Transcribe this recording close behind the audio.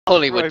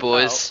Hollywood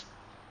boys.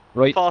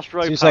 Right. Fast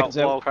rope 2 out seconds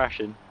while out.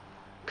 crashing.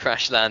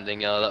 Crash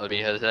landing, oh, that would be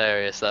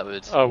hilarious. That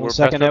would. Oh, 1 we're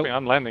second best out. hoping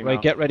on landing Right,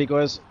 now. get ready,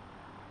 guys.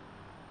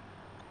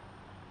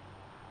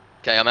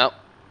 Okay, I'm out.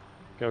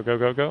 Go, go,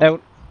 go, go.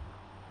 Out.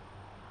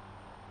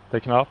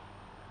 Taking off.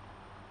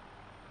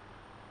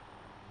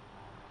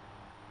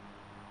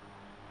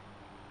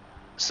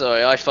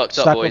 Sorry, I fucked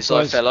Stack up, up, boys.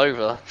 I guys. fell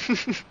over.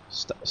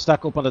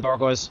 Stack up on the door,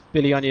 guys.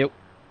 Billy, on you.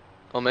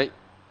 On me.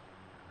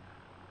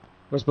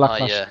 Where's Black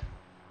Flash? Yeah.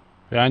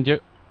 Behind you.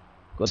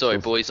 Good Sorry,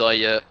 stuff. boys.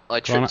 I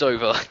tripped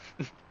over.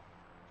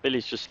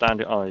 Billy's just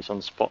standing. Oh, he's on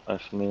the spot there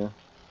for me.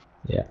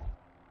 Yeah.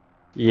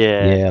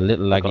 Yeah. Yeah, a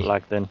little I laggy. got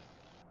lagged then.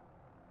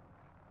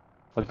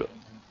 I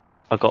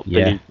got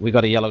Yeah, Billy. we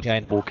got a yellow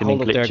chain. Walking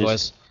Hold in up there, glitches.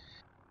 guys.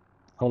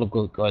 Hold up,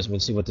 good guys. We'll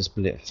see what this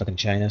fucking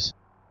chain is.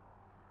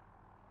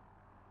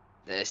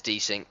 Yeah, it's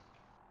desync.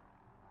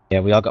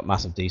 Yeah, we all got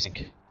massive desync.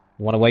 We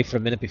want to wait for a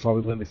minute before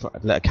we win, before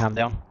let it calm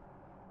down.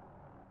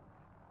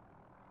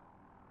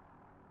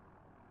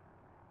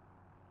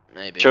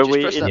 Maybe. Shall Just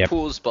we press that Yeah.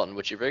 pause button,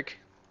 would you, Rig?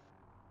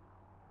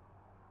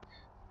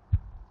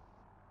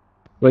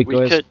 Right, We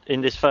guys. could,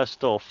 in this first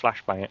door,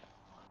 flashbang it.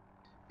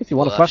 If you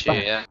want Well, to that's you,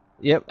 flashbang. yeah.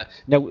 Yep.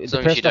 Now, As the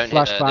long as you person don't that hit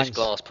this flashbangs,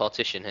 glass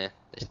partition here.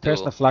 This the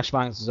person door. that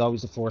flashbangs is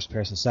always the first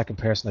person. Second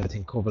person, I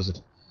think, covers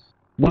it.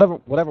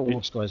 Whatever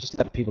works, guys. Just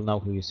let people know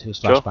who's Sure.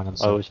 flashbanging. I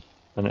So. always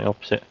done it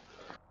opposite.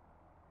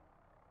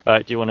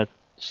 Alright, do you want to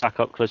stack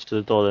up close to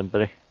the door then,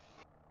 Billy?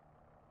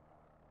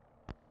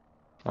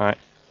 Alright.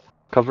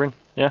 Covering?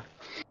 Yeah?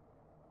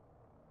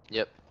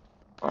 Yep.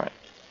 Alright.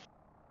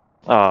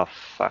 Ah,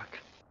 fuck.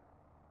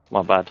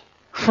 My bad.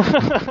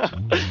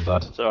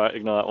 Bad. It's alright,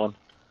 ignore that one.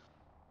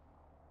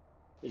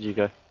 Did you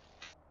go?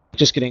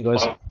 Just get in,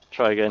 guys. Oh,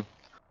 try again.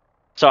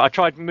 So I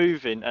tried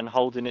moving and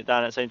holding it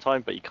down at the same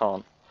time, but you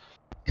can't.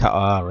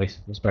 Right.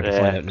 Let's better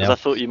find Yeah, out because now. I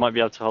thought you might be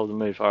able to hold and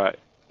move. Alright,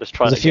 let's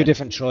try There's it a few again.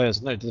 different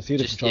tries. No, there's a few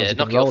Just, different tries. yeah, You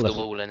knock can it off roll the it.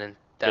 wall and then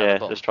down the Yeah,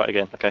 bottom. let's try it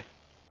again. Okay.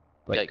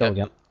 Right, Okay, go go.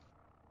 again.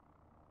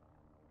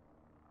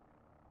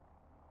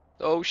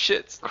 Oh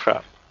shit!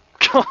 Crap.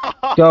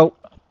 Go.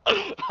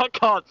 I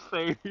can't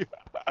see.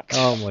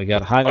 Oh my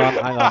god. Hang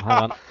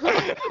on.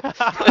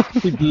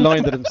 He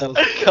blinded himself.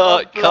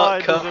 Cut,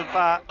 Blind cut, as a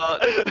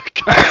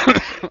cut.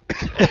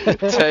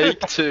 bat. Take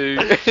two.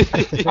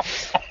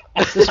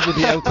 This would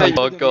be the outside.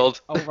 Oh god.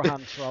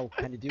 Overhand throw.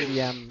 Can you do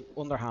the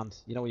underhand?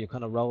 You know where you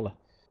kind of roll it.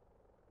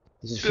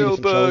 There's a few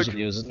different throws Spielberg. you can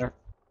use, isn't there?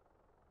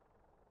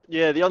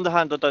 Yeah, the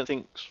underhand I don't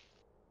think's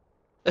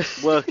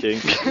working.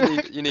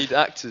 you need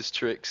actors'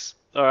 tricks.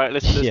 Alright,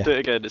 let's Yeah. do it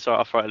again. It's alright,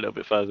 I'll try it a little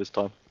bit further this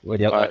time.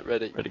 Ready up. Alright,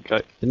 ready. Ready,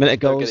 go. The minute it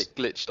Don't goes,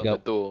 get it glitched on go. the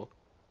door.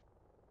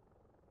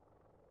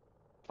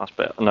 That's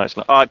better. No, it's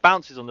not. Oh, it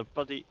bounces on the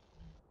bloody...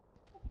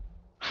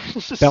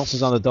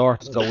 bounces on the door,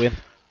 doesn't go in.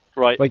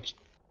 Right. Right,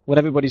 when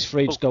everybody's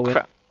free, just go in.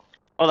 Crap.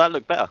 Oh, that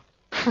looked better.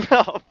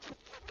 Oh,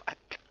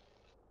 fuck.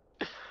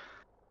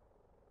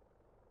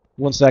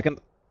 1 second.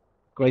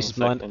 Grace is 1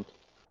 blind. second.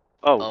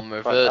 Oh, I'm right,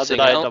 reversing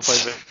how did I end out. up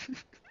over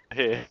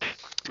here?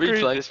 Screw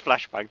Replay. this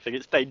flashbang thing,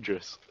 it's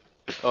dangerous.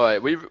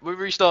 Alright, we're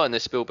restarting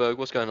this, Spielberg.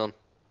 What's going on?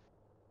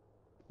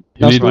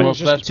 You need Spielberg, more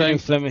just continue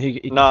flashbang? filming.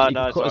 He No, can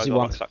no, it's cut as alright, he I got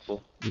wants. my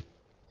sackful.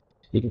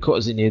 He can cut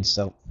as he needs,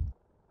 so.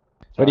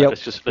 Alright, Ready up.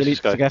 let's just Billy,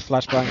 go. forget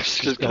flashbang. Let's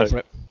just just go go. for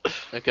it.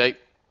 Okay,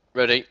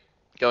 ready,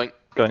 going,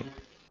 Going.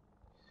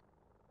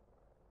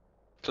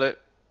 clear.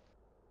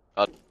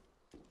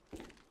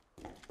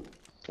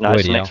 No,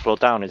 it's the Radio. next floor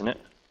down, isn't it?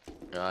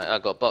 Alright,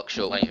 I've got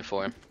Buckshot waiting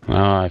for him. No,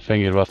 I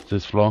think it was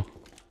this floor.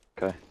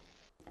 Okay.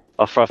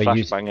 I'll throw a But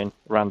you- flashbang in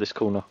around this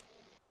corner.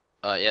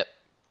 Alright, yep.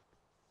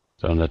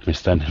 Don't let me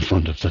stand in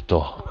front of the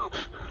door.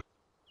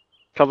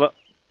 Cover.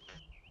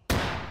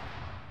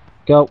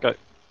 Go.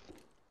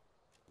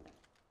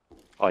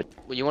 Well,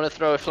 you want to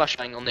throw a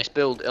flashbang on this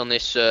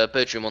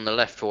bedroom on the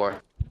left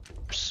for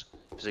us.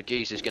 Because the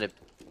geese is going to...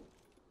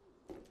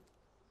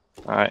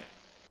 Alright.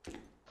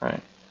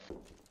 Alright.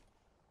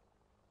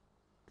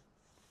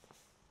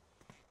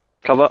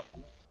 Cover.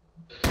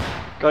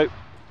 Go.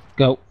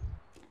 Go.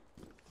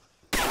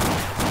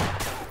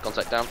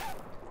 Contact down.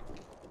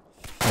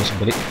 Listen,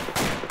 Billy.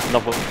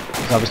 Novel.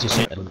 It's obviously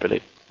something.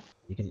 Billy.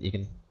 You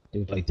can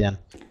do it like then.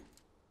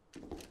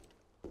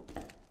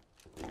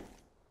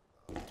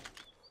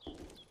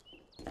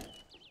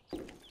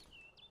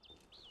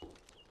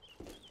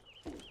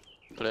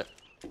 Clear.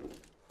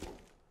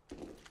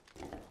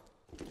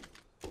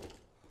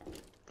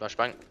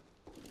 Flashbang.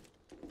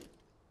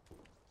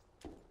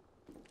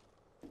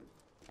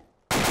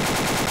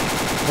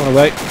 Run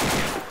away.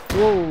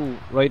 Whoa!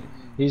 Right,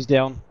 he's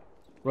down.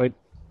 Right.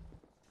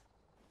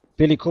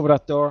 Billy, cover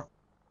that door.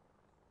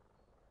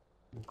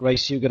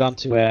 Grace, you get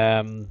onto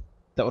that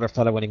other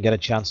fella when you can get a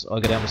chance. I'll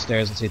go down the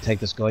stairs and say, take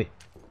this guy.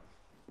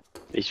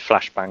 He's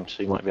flashbanged,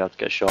 so he might be able to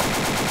get shot.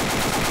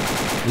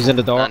 He's in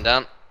the door. Man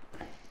down.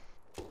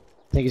 I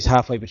think he's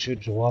halfway between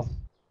the wall.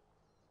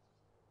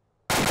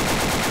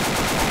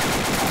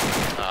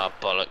 Ah,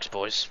 bollocks,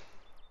 boys.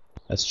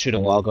 That's through the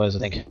wall, guys, I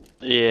think.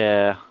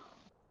 Yeah.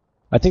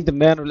 I think the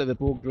men are a little bit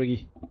bugged,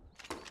 Riggy. I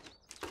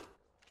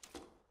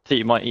think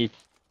you might need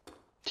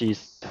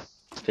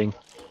thing.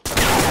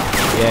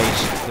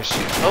 Yeah, they're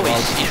shooting. Oh,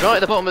 he's right at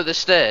the bottom of the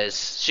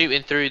stairs,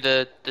 shooting through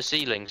the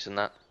ceilings and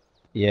that.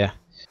 Yeah.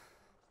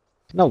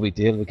 No big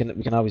deal. We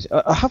can always.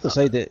 I have to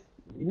say that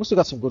you must have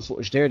got some good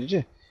footage there, did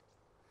you?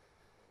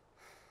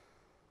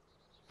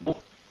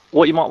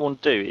 What you might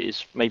want to do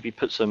is maybe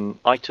put some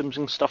items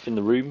and stuff in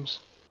the rooms,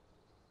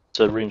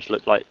 so the rooms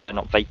look like they're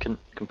not vacant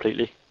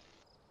completely.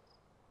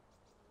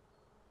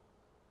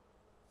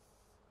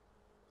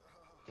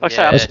 Like I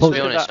say, Yeah, have a to look be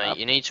at honest, that- mate,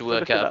 you need to have a work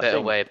look at out a that better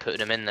thing. way of putting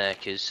them in there,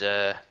 because